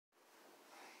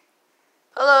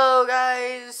Hello,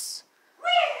 guys.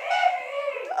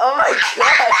 Oh my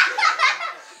god.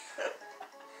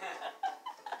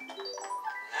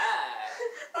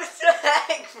 What the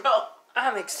heck, bro?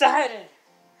 I'm excited.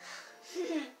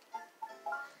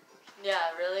 Yeah,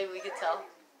 really? We could tell.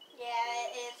 Yeah,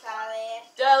 it's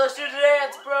obvious. Yeah, let's do the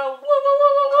dance, bro. Woo, woo,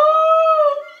 woo, woo,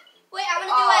 woo. Wait, I'm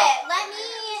gonna do it. Let me.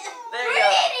 There you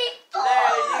go.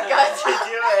 There, you got to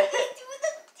do it. Do the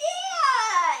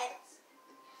dance.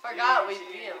 Forgot we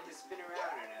beat him. To spin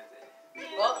around or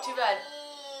nothing. Well, too bad.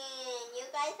 Mean. You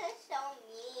guys are so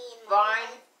mean.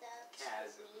 Fine.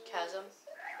 Chasm. Chasm.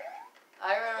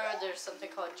 I remember there's something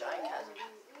called giant chasm.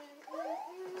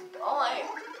 Oh, I.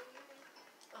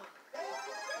 Oh.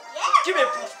 Yeah. Give me a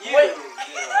boost. You. Wait.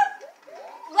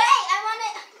 Wait, I want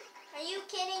to. Are you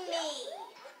kidding me?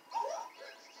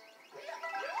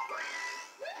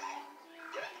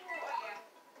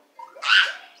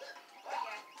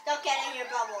 Don't get in your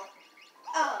bubble.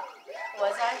 Oh.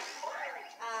 Was I?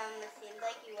 It seemed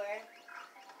like you were.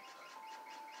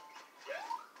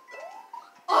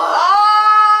 Oh!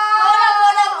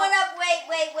 Hold up. Wait.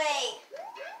 Wait.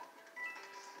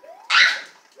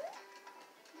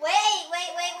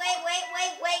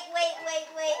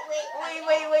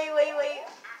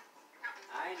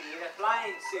 I need a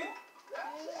flying suit.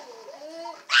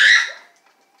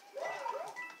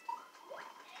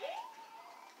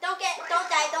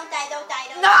 Don't die.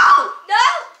 No!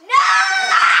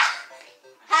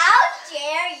 How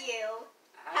dare you?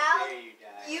 How dare you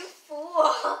die? You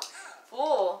fool.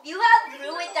 Fool. You have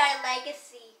ruined our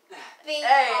legacy. Being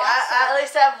Hey, I awesome. at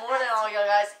least have more than all you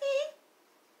guys.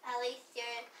 At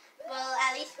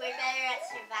least we're better at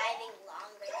surviving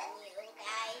longer than you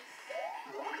guys.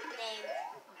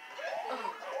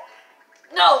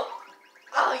 No!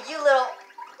 Oh, you little.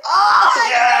 Oh!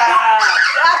 Yeah!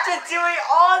 After doing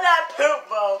all that poop,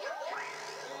 bro.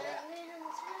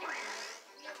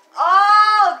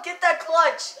 Oh, get that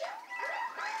clutch.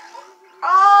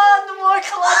 Oh, the more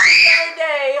clutches every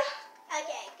day.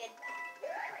 Okay, good.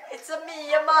 It's a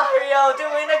me and Mario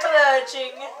doing the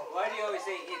clutching. Why do you always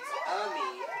say it's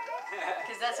me?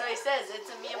 Because that's what he says. It's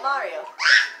a me and Mario.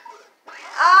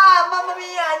 Ah, Mamma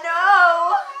Mia,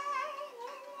 no.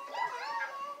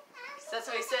 That's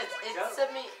what he says. It's a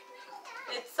me.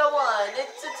 It's a 1.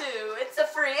 It's a 2. It's a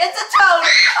 3. It's a toad.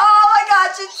 Oh my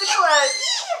gosh, it's a clutch.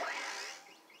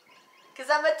 Because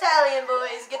I'm Italian,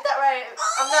 boys. Get that right.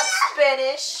 I'm not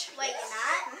Spanish. Wait, you're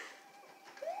not?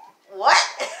 What?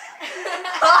 I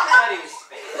thought he was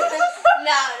Spanish.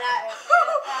 No, not really.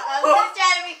 I was just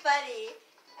trying to be funny.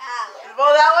 Ow.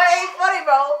 Well, that way ain't funny,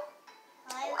 bro.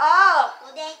 Oh.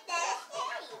 Well, like that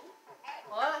shame.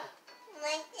 What?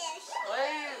 Like that shame. What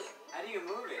are you? How do you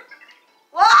move it?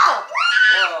 Wow.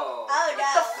 Whoa. Oh, What no.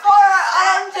 the fuck?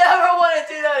 I don't never want to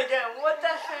do that again. What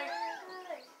the heck?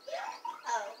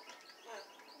 Oh.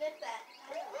 Good bet.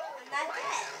 I'm not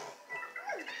dead.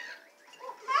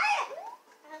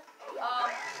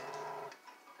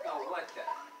 Oh, what the?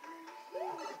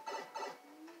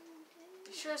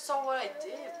 You sure saw what I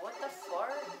did? What the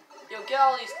fuck? Yo, get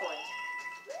all these coins.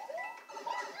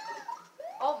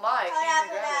 Oh my, I can't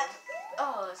even grab them.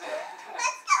 Oh, let's go.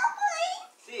 Let's go, please.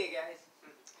 See you guys.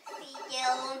 See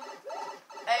you.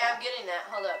 Hey, I'm getting that.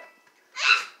 Hold up.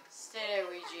 Stay there,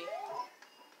 Ouija.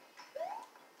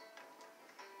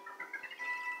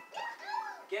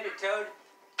 Get it, Toad.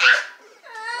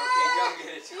 Okay, don't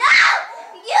get it. No!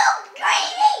 You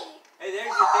greedy! Hey, there's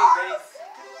your thing, buddy.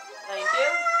 Thank you.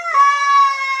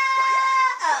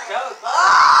 Oh. Toad.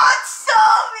 Oh, it's so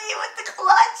me with the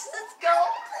clutch. Let's go.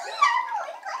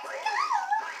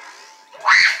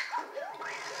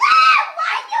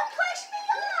 Why'd you push me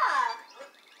off?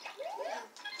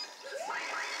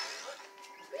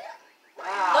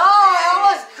 Wow, No, I man.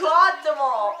 almost got them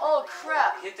all. Oh,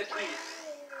 crap. Hit the P.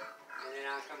 And then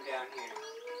I'll come down here.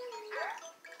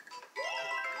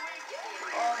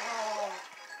 Oh.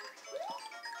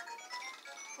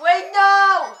 Wait,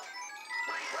 no.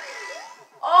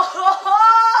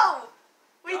 Oh,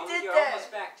 we Oh, did you're that. almost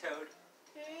back, Toad.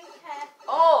 Okay.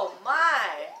 Oh,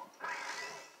 my.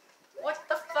 What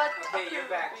the fuck? Okay, you're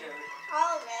back, Toad.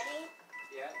 Already?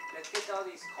 Yeah, let's get all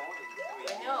these coins.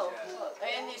 I know.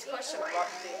 And these question mark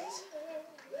things.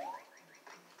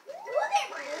 Ooh, they're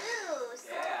blues.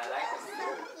 Yeah, I like them. So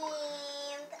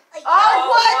cute. Like,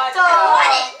 Oh, what what the?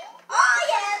 want it. Oh,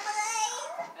 yeah,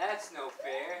 Playz. That's no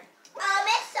fair.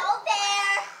 It's so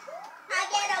fair. I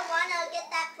get a 1, I'll get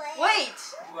that Playz. Wait.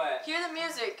 What? Hear the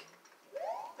music.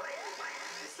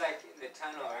 It's like in the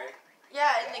tunnel, right?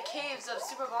 Yeah, in the caves of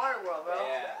Super Mario World, bro.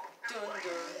 Yeah. Dun, dun,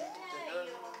 dun,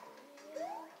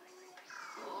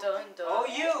 dun, dun. Oh,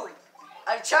 you!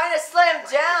 I'm trying to slam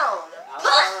down. was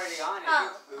already on it. Oh.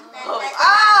 You fool. Then Oh. that's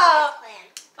Ah! the plan.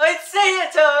 Wait, say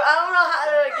it, Toad. I don't know how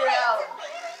to get out.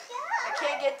 I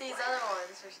can't get these other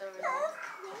ones for some reason.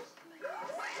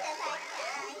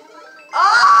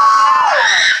 Oh!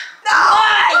 No!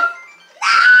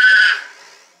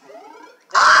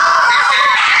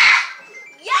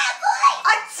 Yeah, boy!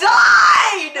 I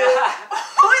died!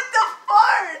 What the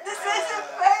fart? This isn't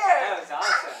fair. That was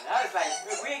awesome. That was like,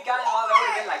 if we had gotten all, that would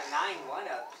have been like 9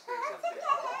 1-ups or something.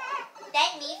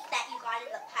 That means that you got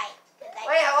in the pipe.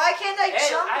 Wait, why can't I Hey,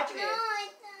 jump up I- No, here?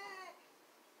 it's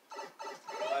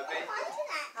What, babe?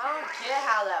 I don't get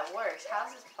how that works. How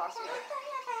is this possible?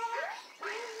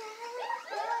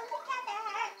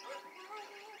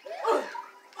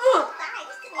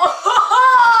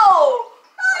 Oh!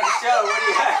 Hey, Joe, what do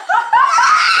you have?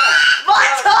 My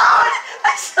Toad!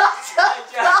 I saw Hey, Toad.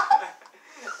 Joe.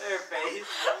 Their face.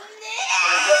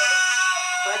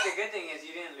 But the good thing is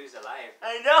you didn't lose a life.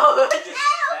 I know. You just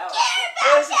fell.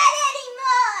 About that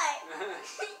anymore. Let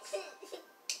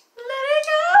it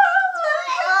go. Let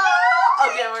it go.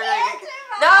 Okay, we're gonna get.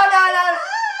 No.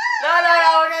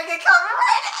 We're gonna get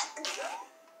copyrighted.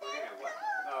 We're gonna what?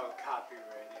 Oh,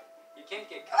 copyrighted. You can't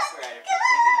get copyrighted for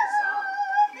singing a song.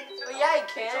 Well, yeah, you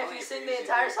can It's if only you if sing you the use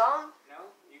entire it. song. No,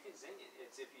 you can sing it.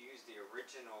 It's if you use the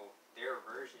original, their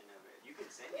version of it. You can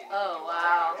sing it. if Oh, you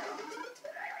wow. want to.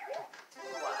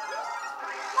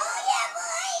 Oh yeah,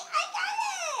 boy! I got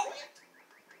it!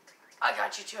 I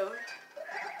got you, Toad.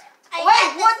 I Wait,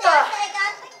 got what the? stuff, I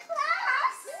got the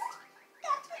class.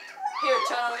 Got the class. Here,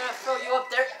 Toad, I'm gonna throw you up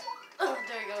there. Oh,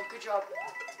 there you go. Good job.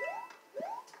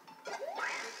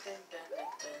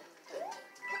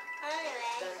 Anyway,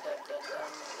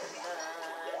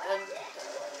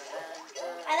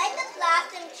 I like the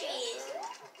blossom trees.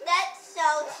 That's so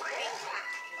spring.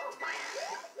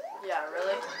 Yeah,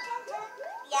 really?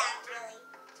 Yeah, really.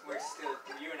 We're still,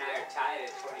 you and I are tied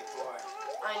at 24.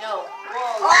 I know. Whoa,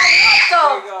 Oh, what there you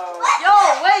the? go. Yo,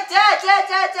 wait, Dad.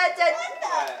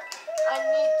 What? I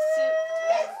need to.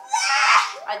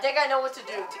 I think I know what to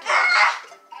do to kill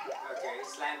him. Okay,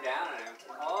 slam down on him.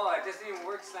 Oh, it doesn't even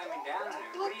work slamming down on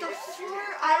him. What do you the just do?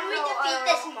 fuck? How do we I defeat don't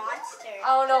this know. monster? I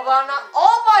don't know, but I'm not.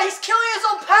 Oh my, he's killing his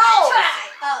own pals!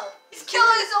 Oh, He's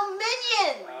killing his own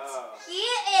minions! Oh. he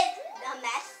is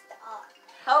messed up.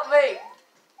 Help me!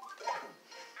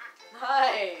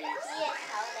 Nice. He is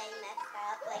totally messed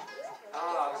up. Like he's killing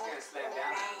Oh, I was his gonna own slam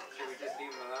down. friends. Should we just leave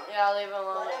him alone? Yeah, I'll leave him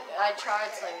alone. I tried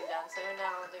slamming down, slamming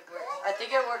down, I don't think it works. I think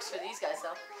it works for these guys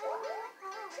though.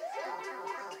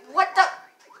 What the?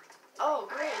 Oh,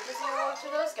 great, it doesn't even work for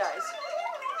those guys.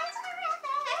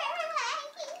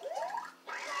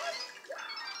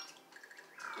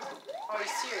 Are you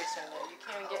serious right now? You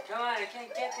can't even get. Come on, I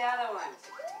can't get the other ones.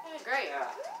 Yeah, great. Yeah.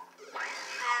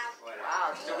 Ow. Whatever.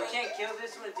 Wow. So we can't kill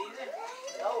this one either?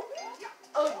 No.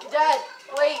 Oh, Dad,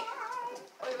 wait.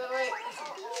 Wait.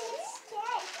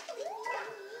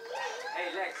 Hey,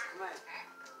 Lex, come on.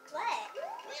 What?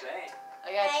 Play. I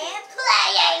I got you. am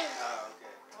playing. Oh,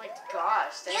 okay. Oh my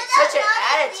gosh, they You have don't such an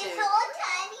notice attitude. this whole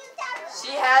time you don't.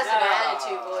 She has an No.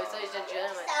 attitude, boys, ladies and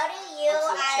gentlemen. So do you,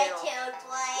 What's the channel? attitude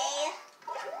boy.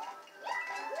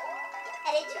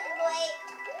 Attitude boy.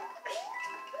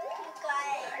 You got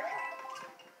it.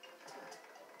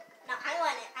 No, I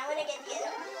want it. I want to get you.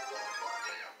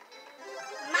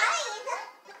 Mine.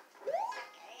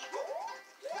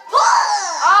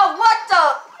 Oh, what the?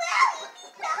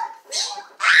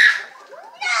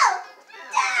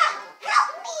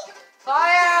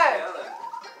 Fire! Kill him.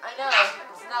 I know,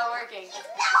 it's not working.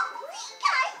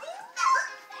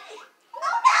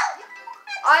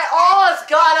 I almost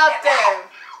got up there.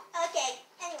 Okay,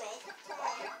 anyway.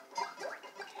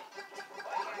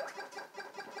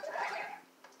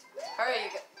 Hurry,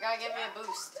 you gotta give me a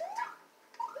boost.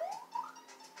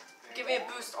 Give me a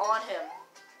boost on him.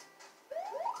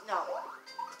 No.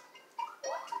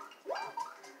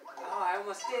 Oh, I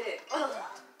almost did it. Ugh.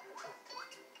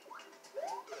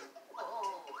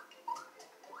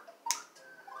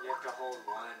 You have to hold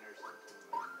one or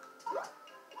something.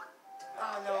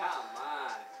 Oh, no. Come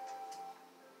on.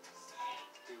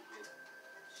 Stupid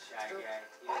shy guy.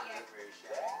 He doesn't look very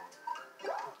shy.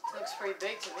 Looks pretty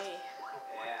big to me.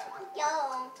 Yeah.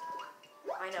 Yo.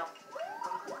 I know.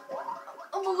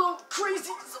 I'm a little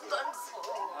crazy sometimes.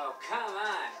 Oh, come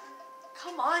on.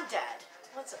 Come on, Dad.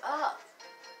 What's up?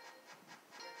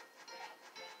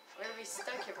 We're gonna be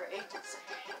stuck here for ages.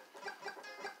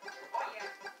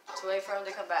 To wait for him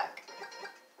to come back.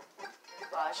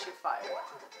 While I shoot fire.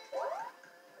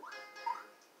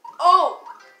 Oh!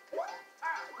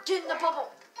 Get in the bubble.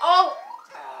 Oh!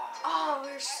 Ah. Oh,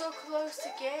 we're so close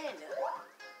again.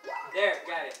 There,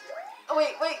 got it. Oh,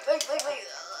 wait.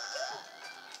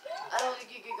 I don't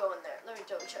think you could go in there. Let me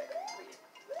double check. Read it.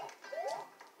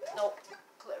 Nope.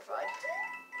 Clarified.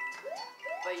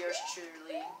 By yours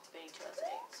truly, being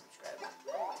 2008 subscriber.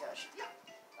 Oh my gosh.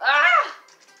 Ah!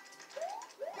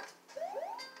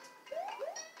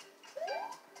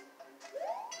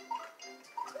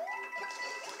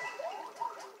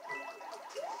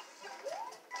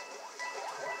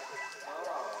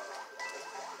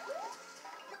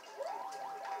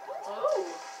 Oh,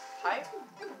 pipe?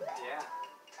 Yeah.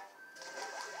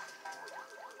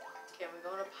 Can we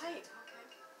go in a pipe? Okay.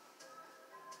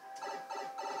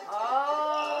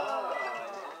 Oh.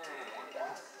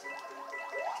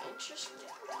 Interesting.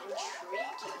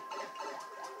 Intriguing.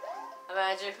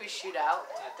 Imagine if we shoot out.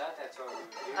 I thought that's what we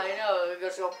would do. I know, it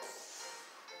goes so. I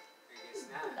guess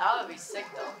not. That would be sick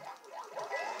though.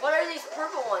 What are these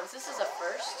purple ones? This is a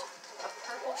first. A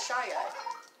purple Shy Guy.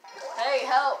 Hey,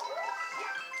 help!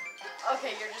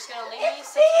 Okay, you're just gonna leave me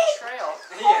such betrayal.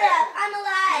 Yeah, I'm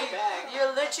alive.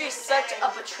 You're literally such a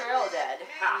betrayal, Dad.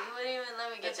 You wouldn't even let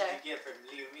me get That's there. what you get for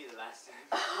leaving me the last time.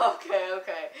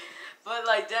 Okay. But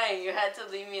like, dang, you had to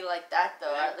leave me like that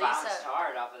though. I At least bounced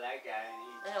hard off of that guy.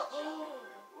 And I know.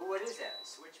 Ooh, what is that? A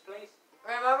switch place?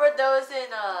 Remember those in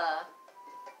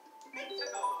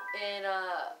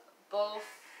both,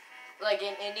 like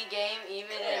in any game,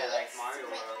 even in like Mario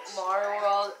World. Mario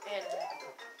World and.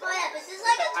 Oh yeah, this is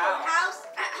like a courthouse.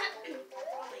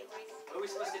 What are we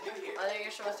supposed to do here? I think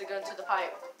you're supposed to go into the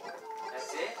pipe.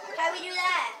 That's it? How do we do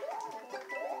that?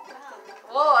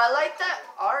 Whoa, I like that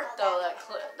art though.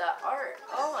 That art.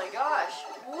 Oh my gosh.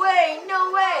 Wait,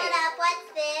 no way. Hold up, what's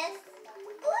this?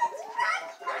 What's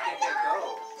Where can they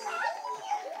go?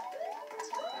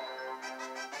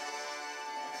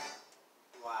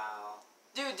 Wow.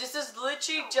 Dude, this is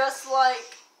literally just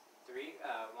like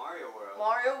Mario World.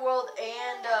 Mario World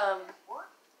and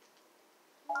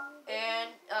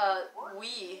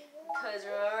Wii. Cause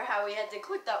remember how we had to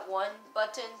click that one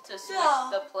button to switch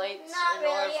the plates in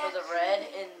order for the red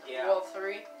in World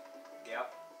 3?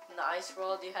 Yep. In the Ice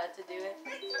World, you had to do it.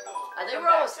 I think we're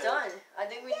almost done. I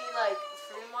think we need like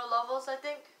 3 more levels, I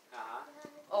think.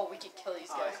 Oh, we could kill these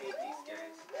Oh, guys. I hate these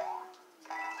guys.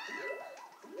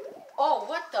 Oh,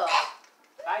 what the?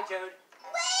 Bye, Toad. Wait!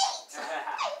 I'm sorry.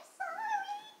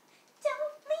 Don't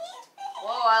leave me.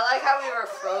 Whoa, I like how we were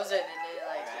frozen and it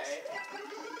like just... Right?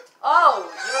 Oh,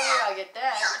 you don't gotta get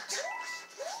that.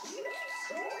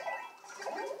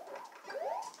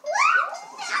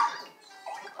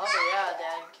 Oh yeah,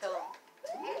 Dad, kill him.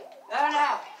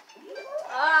 No.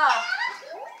 Ah!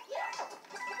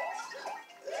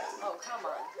 Oh, come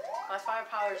on. My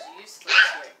firepower is useless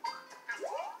here.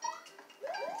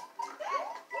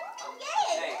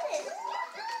 Hey.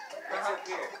 What's up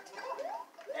here?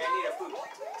 Hey, I need a boost.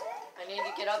 I need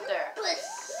to get up there.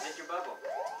 Push. Hit your bubble.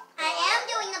 I am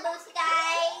doing the boost,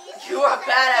 guys. You are bad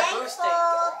at Thankful. boosting.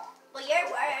 Well, you're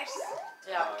worse.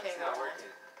 Yeah, Oh, okay, it's not go. working.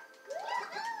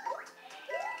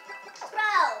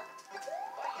 Bro,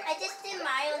 I just did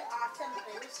my own awesome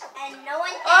boost, and no one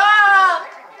thanked Ah! me.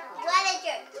 What a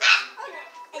jerk.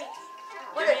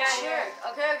 What Get a me out of here.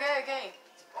 jerk. Okay. Okay.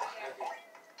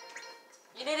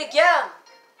 You need to get him.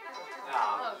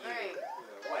 Oh, Great.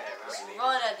 Whatever. Just I'm leaving.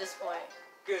 run at this point.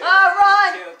 Good. Ah,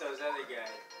 run! Killed those other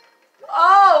guys.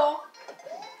 Oh!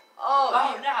 Oh,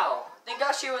 Oh, no. thank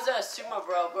God she was in a sumo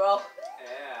bro. I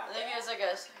Yeah. think it was like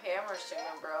a hammer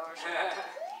sumo bro or something.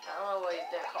 I don't know what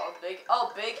they're called.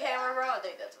 Big hammer bro? I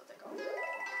think that's what they're called.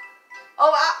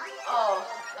 Oh,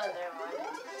 never mind.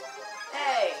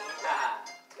 Hey. Ah.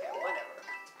 Okay, whatever.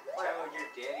 Oh, you're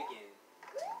dead again.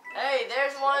 Hey,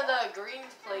 there's one of the green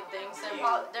plate things.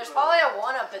 There's probably a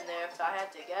 1-up in there if I had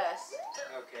to guess.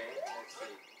 Okay, let's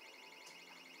see.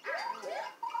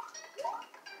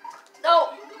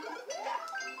 No!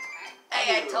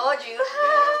 Hey, I told you.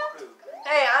 Little poop.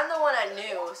 Hey, I'm the one that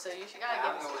knew, so you should gotta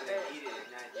I'm give the me one some that credit. needed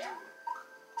it, not you.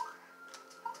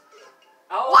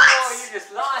 Oh, What? you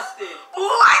just lost it.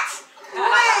 What?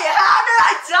 Wait, how did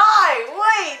I die?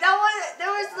 Wait,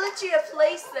 there was literally a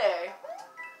place there.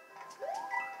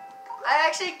 I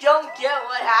actually don't get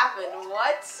what happened.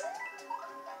 What?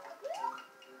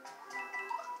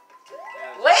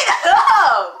 Wait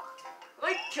up!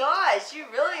 My gosh, you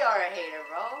really are a hater,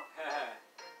 bro.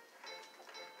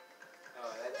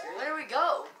 Oh, that's it? Where do we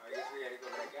go? I guess we gotta go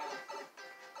back out.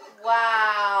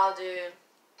 Wow, dude.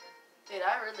 Dude,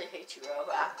 I really hate you, bro.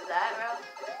 After that, bro.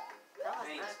 That was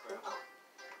Thanks, not bro. cool.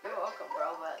 You're welcome,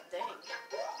 bro, but dang.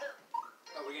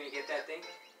 Oh, we're gonna get that thing?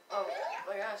 Oh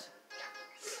my gosh.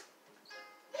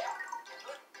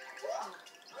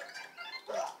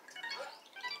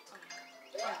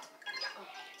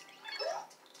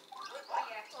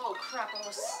 Oh crap, I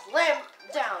almost slammed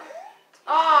down.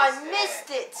 Oh, I missed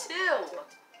it too.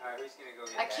 Alright, who's gonna go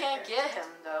get I that can't guy? get him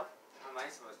though. How am I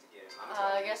supposed to get him? I'm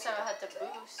I going guess to I would have to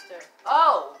boost her.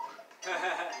 Oh! get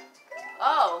him.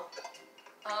 Oh.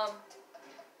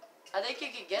 I think you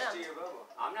could get Just do him. your bubble.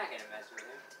 I'm not gonna mess with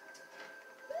him.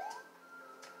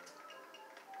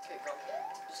 Okay, go.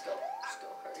 Just go. Just go.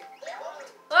 Hurry.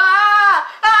 Ah!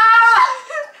 Ah!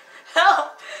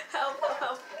 Help! Help! Help!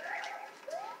 Help!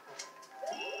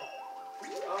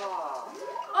 Oh.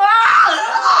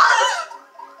 Ah!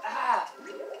 Ah.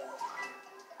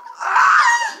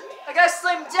 Ah! I gotta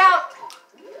slam down.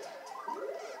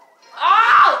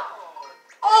 Ah!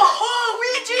 Oh,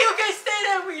 Ouija! Okay, stay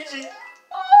there, Ouija.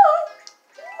 Oh!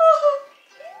 Oh!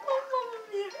 Oh, mamma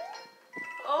mia!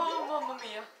 Oh, mamma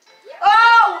mia!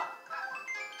 Oh!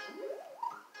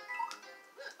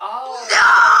 Oh. No!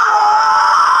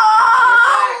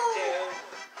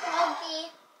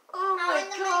 Loki, Oh how my in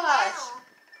the gosh!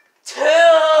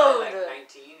 now? Like Dude!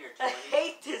 19 or I 20.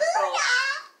 hate this song.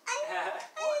 I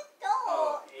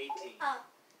Oh, don't. 18.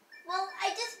 Well, I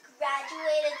just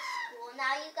graduated school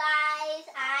now, you guys.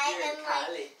 I You're am in like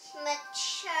college.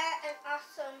 mature and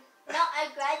awesome. No, I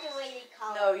graduated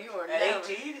college. No, you were At never.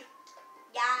 18?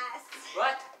 Yes.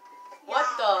 What? What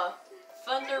Yeah. the?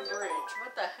 Thunder Bridge.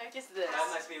 What the heck is this? That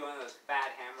must be one of those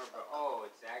fat hammer Oh,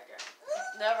 it's that guy.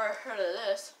 Never heard of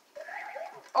this.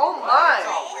 Oh Wow, my! It's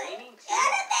all raining too?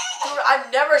 Dude, I've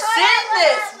never seen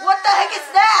this! What the heck is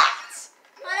that?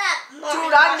 Hold up. Dude,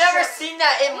 I've never seen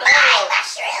that in Mario.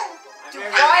 Mushroom. I've Dude,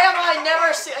 never why even- have I never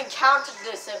encountered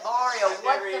this in Mario? I've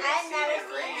What never the? even I've seen never it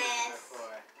seen rain this.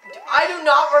 before. I do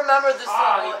not remember this Oh,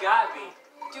 level. he got me.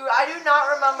 Dude, I do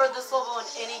not remember this level in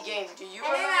any game. Do you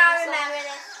I do remember not this level? remember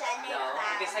this Thunder No, I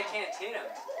Cloud. guess I can't hit him.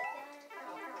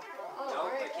 Oh,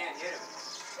 Nope, I great. can't hit him.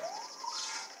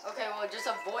 Okay, well, just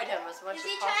avoid him as much Is as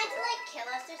he trying to possible. like kill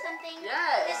us or something?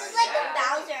 Yes. This is like Yeah. the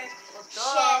Bowser Well,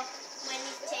 duh. ship when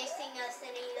he's chasing us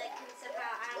and he like can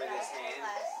somehow, I don't With know, his kill hand.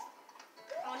 us.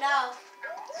 Oh no.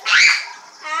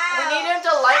 We Ow. need him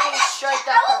to lightning strike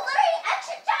I that. was literally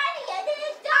extra tiny. I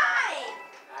didn't die.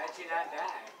 How did you not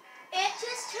die? It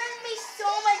just turned me so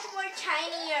much more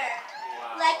tinier.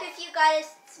 Wow. Like if you got a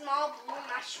small blue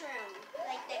mushroom.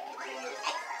 Like that could turn you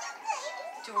extra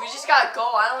tiny. Dude, we just gotta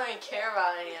go. I don't even care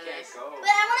about any You of can't this. go. But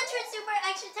I want to turn super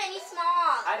extra tiny small.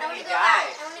 How did I want he to go die?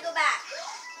 back. I want to go back.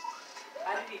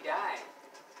 How did he die?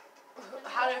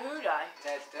 How did who die?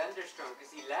 That thunderstorm,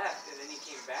 because he left and then he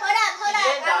came back. Hold up, hold He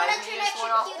up. did I die. want to He turn just extra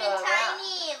went off cute the and map.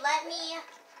 tiny. Let me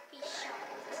be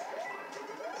shocked.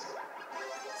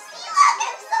 See, look,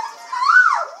 I'm so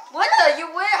small. What the?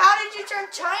 How did you turn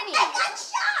tiny? I got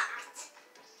shocked.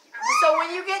 So when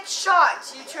you get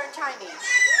shocked, you turn tiny.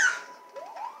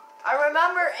 I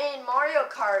remember in Mario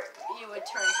Kart, you would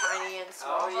turn tiny and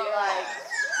small, Oh, but yeah. like,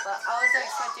 but I was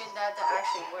expecting that to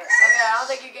actually work. Okay, I don't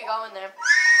think you can go in there.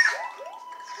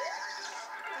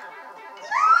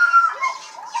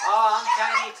 Oh, I'm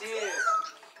tiny too.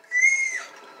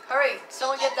 Hurry,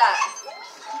 someone get that.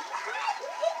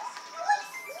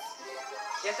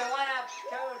 Get the one up,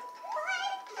 Toad.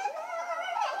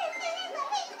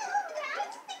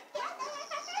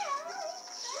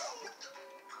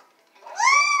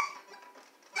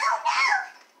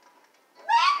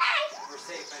 We're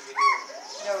safe under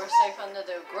here. Yeah, we're safe under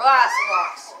the glass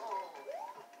blocks.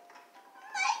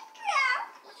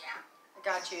 I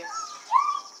got you.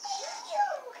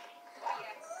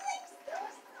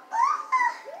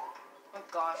 Oh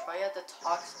gosh, why you have to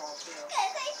talk small too?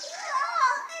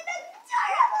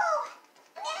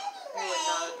 You are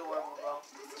not adorable, bro.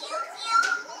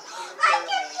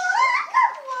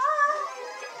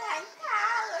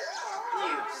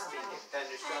 You stinking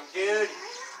thunderstorm, dude.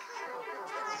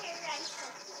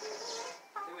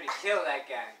 Somebody kill that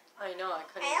guy. I know, I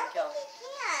couldn't even kill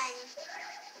him.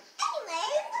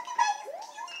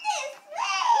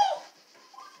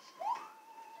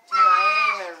 Dude,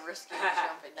 I ain't even risking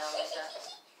jumping down like that.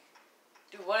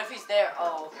 Dude, what if he's there?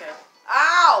 Oh, okay.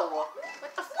 Ow!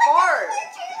 What the fart?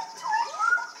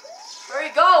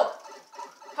 Hurry, go!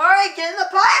 Hurry, get in the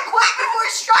pie quick before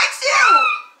he strikes you!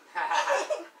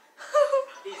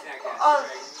 He's not gonna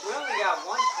strike. We only got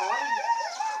one coin.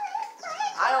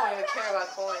 I don't even care about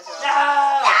coins. Bro.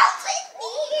 No!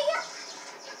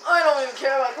 I don't even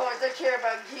care about coins. I care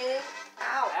about getting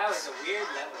out. That was a weird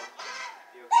level.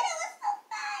 You But it was so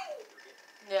fun.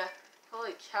 Yeah.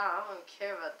 Holy cow, I don't even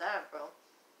care about that, bro.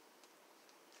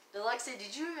 Alexi,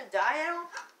 did you even die at all?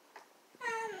 Yeah,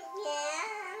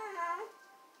 I don't know.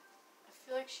 I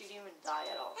feel like she didn't even die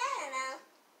at all. I don't know.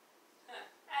 Huh,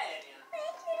 I don't know.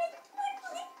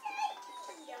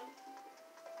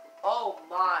 Oh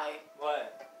my.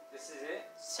 What? This is it?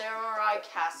 Samurai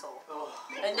Castle. Oh.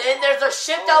 And then there's a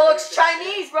ship that looks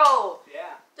Chinese, bro.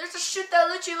 Yeah. There's a ship that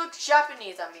literally looks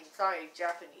Japanese. I mean, sorry,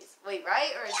 Japanese. Wait,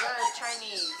 right? Or is that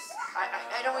Chinese?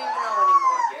 I don't even know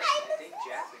anymore. I think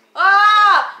Japanese.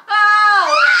 Ah!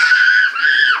 Ah!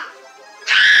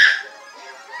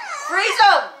 Freeze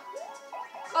him!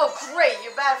 Oh, great.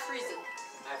 You're bad at freezing.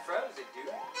 I froze it,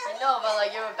 dude. I know, but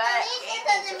like, you're bad At at least it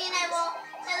aiming doesn't to mean I freeze. will.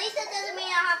 At least it doesn't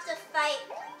mean I'll have to fight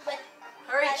with.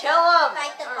 Hurry, Like, kill him!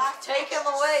 like the Or boss take him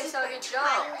fight away so I super can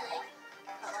jump. kindly.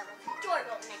 Jordan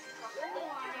next.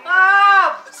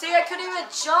 Ah! See, I couldn't even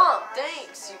jump.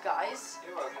 Thanks, you guys.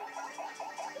 You're welcome.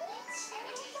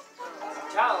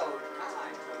 Ciao. Come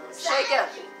on, bro. Shake him.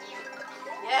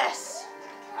 Yes.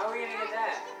 How are we gonna get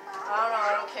that? I don't know.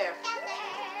 I don't care.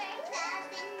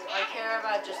 I care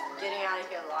about just getting out of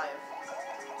here alive.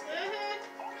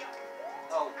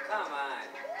 Oh, come on.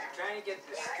 I'm trying to get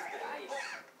this stupid ice.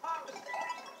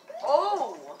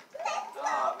 Oh!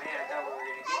 Oh, man, I thought we were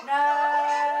gonna get...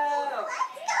 No!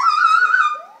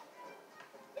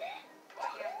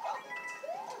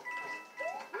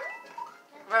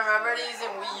 Remember these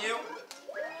in Wii U?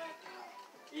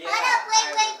 Yeah, Hold up, wait.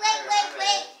 I remember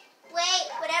Wait,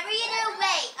 whatever you do,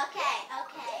 wait. Okay.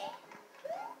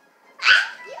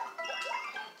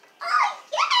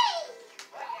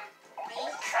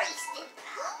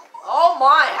 Oh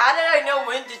my! How did I know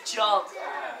when to jump?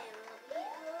 that.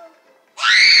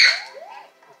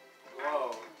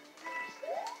 Whoa.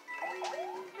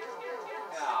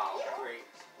 Oh, great.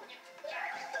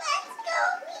 Let's go,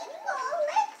 people.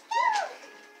 Let's go.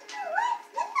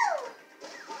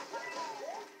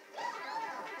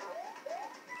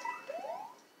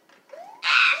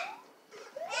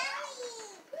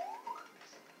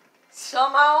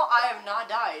 Somehow I have not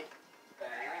died. I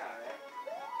know, right?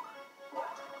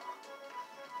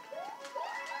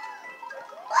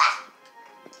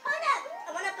 Hold up. I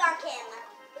want to bonk him.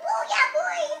 Oh, yeah,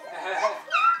 boys.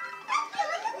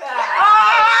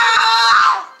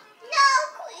 Ah! No,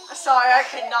 queen. Sorry, I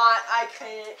couldn't.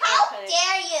 How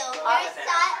dare you?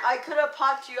 I could have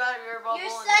popped you out of your bubble. You're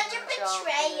and such a then you jumped.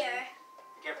 betrayer.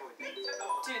 Careful with that.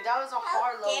 Dude, that was a How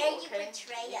hard dare level, you okay?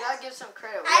 betray You us. gotta give some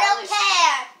credit. I don't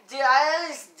care. Dude, I at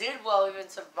least did well even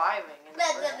surviving. In the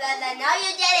Blah, first blah, blah, blah. No,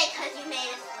 you did it because you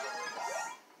made us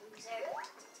loser.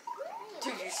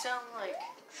 Dude, you sound like...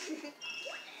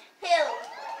 Who?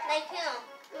 Like whom?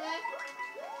 Like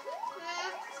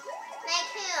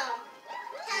whom?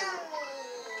 Tell me.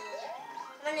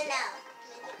 I want to know.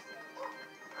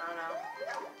 I don't know.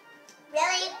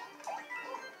 Really?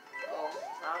 Well,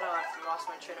 I don't know. I lost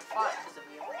my train of thought because of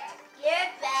you. You're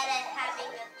bad at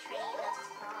having a train of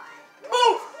thought.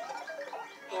 Move!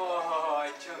 Oh, I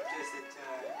jumped just in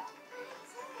time.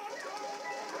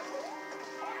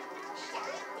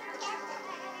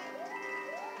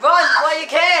 Run while you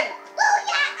can! Oh,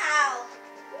 yeah. Ow.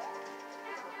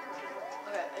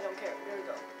 Okay, I don't care. Here we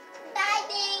go.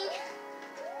 Diving.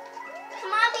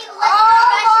 Come on, people.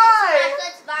 Oh,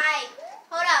 Let's vibe.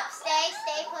 Hold up. Stay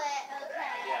put.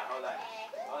 Okay. Yeah, hold on. Okay.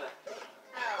 Hold on.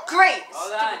 Oh. Great!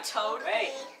 Hold Stupid on. toad.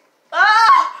 Wait.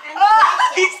 Ah! I'm Ah!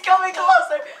 sorry. He's coming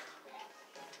closer!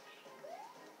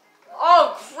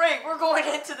 Oh, great! We're going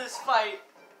into this fight.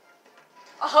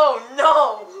 Oh,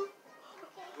 no!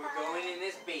 We're going in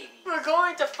this baby. We're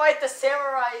going to fight the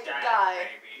samurai guy.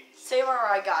 Baby.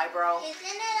 Samurai guy, bro. Isn't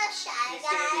it a shy He's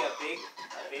gonna guy? be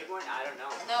a big one? I don't know.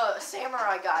 No,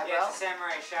 samurai guy, Yeah, bro. it's a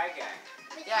samurai shy guy.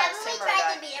 But Yeah, haven't we samurai tried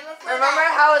guy. to beat him before? Remember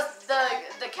that? how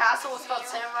the castle was called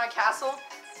Samurai Castle?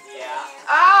 Yeah.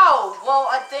 Ow! Well,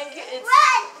 I think it's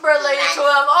Run! related Run! to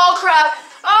him. Oh, crap!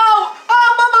 Oh! Oh,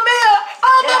 Mamma Mia!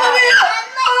 Oh, Yeah. Mamma Mia!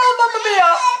 Oh, Mamma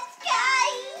Mia! Let's go,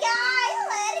 guys!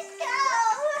 Let it go!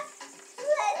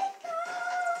 Let it go!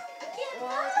 Get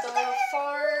What faster. the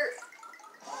fart?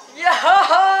 Yo!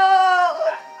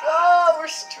 Oh, we're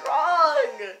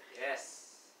strong!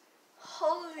 Yes.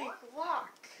 Holy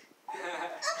guac.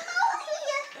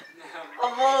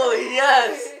 I'm Holy,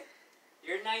 yes!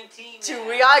 You're 19. Dude, man.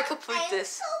 we gotta complete I'm this.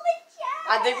 so jazzed.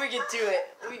 I think we can do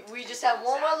it. We just have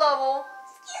one more level.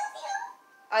 Excuse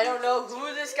you. I don't know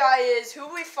who this guy is.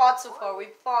 Who we fought so far? We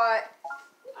fought...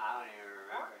 I don't even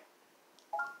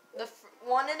remember.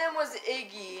 One of them was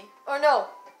Iggy. Or no.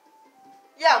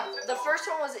 Yeah, the first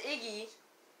one was Iggy.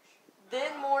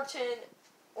 Then Morton.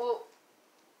 Well,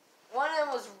 one of them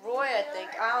was Roy, I think.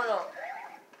 I don't know.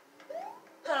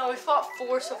 I don't know. We fought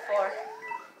 4 so far.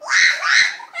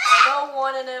 I know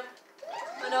one of them.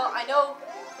 I know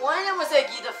one of them was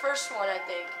Iggy, the first one, I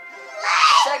think.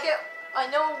 Second, I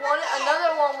know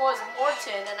another one was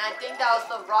Morton, and I think that was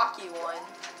the Rocky one.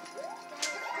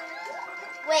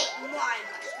 Wait, mine.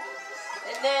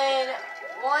 And then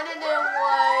One of them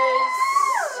was...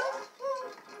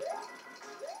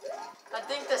 I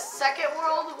think the second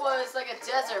world was like a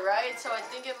desert, right? So I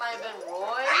think it might have been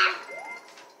Roy.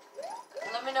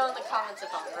 Let me know in the comments if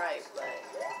I'm right, but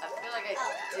I feel like I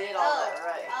did all that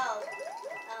right.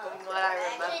 From what I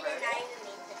remember.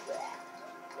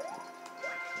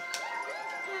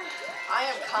 I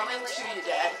am coming to you,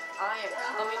 Dad. I am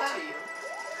coming to you.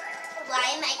 Why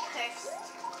am I cursed?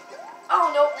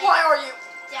 Oh no, why are you?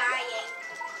 Dying.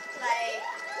 Like,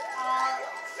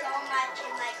 so much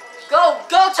and like only... Go,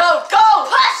 Toad, go!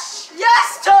 Push!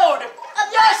 Yes, Toad!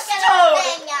 Yes, Toad!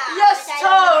 Yes,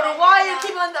 Toad! Why you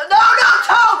keep on... No,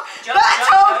 Toad! Jump,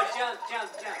 jump.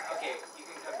 Okay, you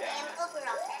can come down.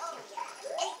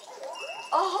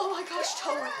 Oh my gosh,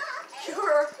 Toad.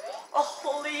 You're a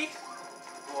holy...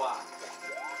 Guac.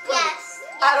 Yes.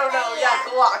 I don't know, yeah,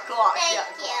 guac. Thank Yeah.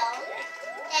 you.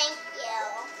 Thank you.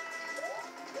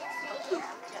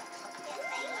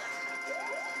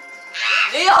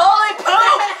 The holy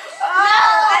poop!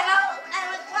 I'm a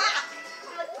guac.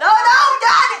 No,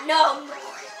 Dad! No.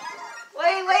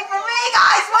 Wait for me,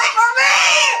 guys! Wait for me!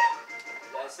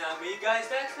 That's not me, guys.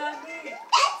 That's not me.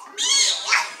 That's me.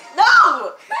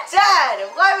 No! Dad,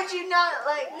 why would you not,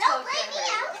 like, No, talk blame to me.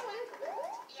 her?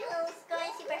 I was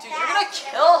going super fast. Dude, you're gonna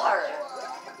kill her.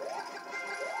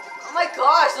 Oh my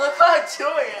gosh, look what I'm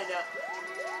doing right now.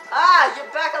 Ah,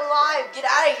 you're back alive. Get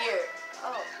out of here.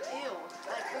 Oh, ew.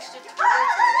 I pushed it towards me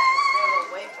instead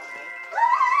of away from me.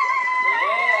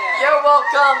 Yeah. You're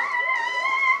welcome.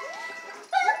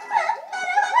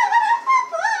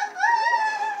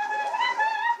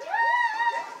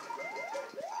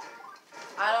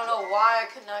 I don't know why I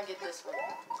could not get this one.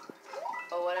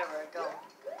 But whatever, go.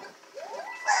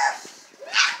 There's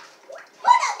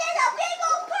a big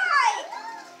old pie.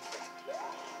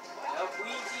 Help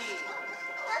Ouija.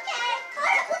 Okay.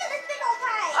 Look at this big old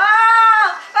pie. Ah!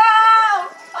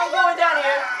 Oh! I'm going down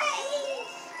here.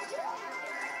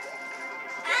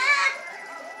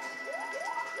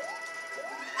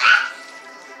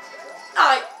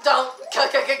 I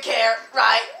don't care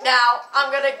right now.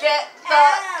 I'm gonna get the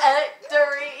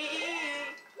victory.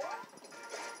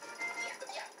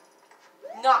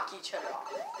 Knock each other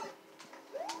off.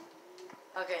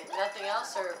 Okay, nothing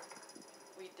else, or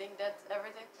we think that's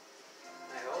everything?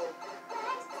 I hope.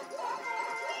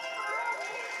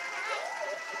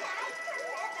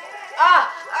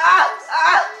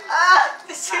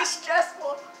 This is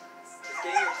stressful. Just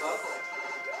get your bubble.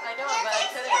 I know, but I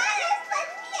couldn't.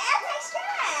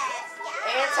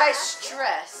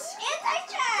 Anti-stress.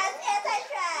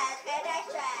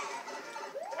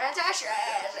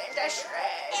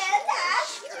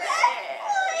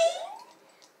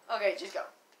 Okay, just go.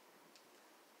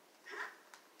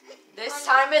 This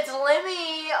time it's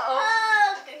Lemmy.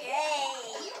 Oh.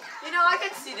 Okay. You know, I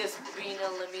could see this being a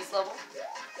Lemmy's level.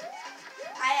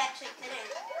 I actually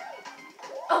couldn't.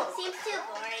 Oh. Seems too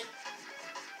boring.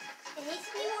 It needs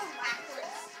to be more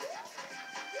backwards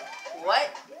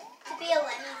What? to be a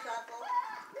Lemmy's level.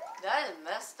 That is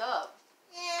messed up.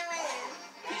 Yeah, whatever.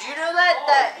 Did you know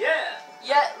that? Yeah.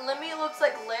 Lemmy looks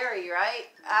like Larry, right?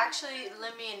 Actually,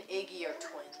 Lemmy and Iggy are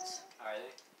twins. Are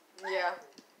they? Yeah.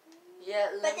 Yeah,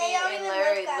 But they Lemmy don't and even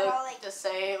Larry look at all look like- the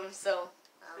same, so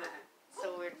it's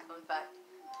a weird fun fact.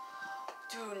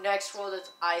 Dude, next world is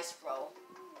Ice, bro.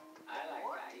 I like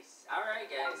ice. Alright,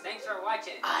 guys. Thanks for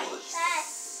watching.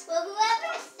 Ice. Well,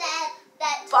 whoever said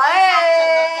that Bye. toys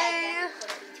have to look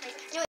like them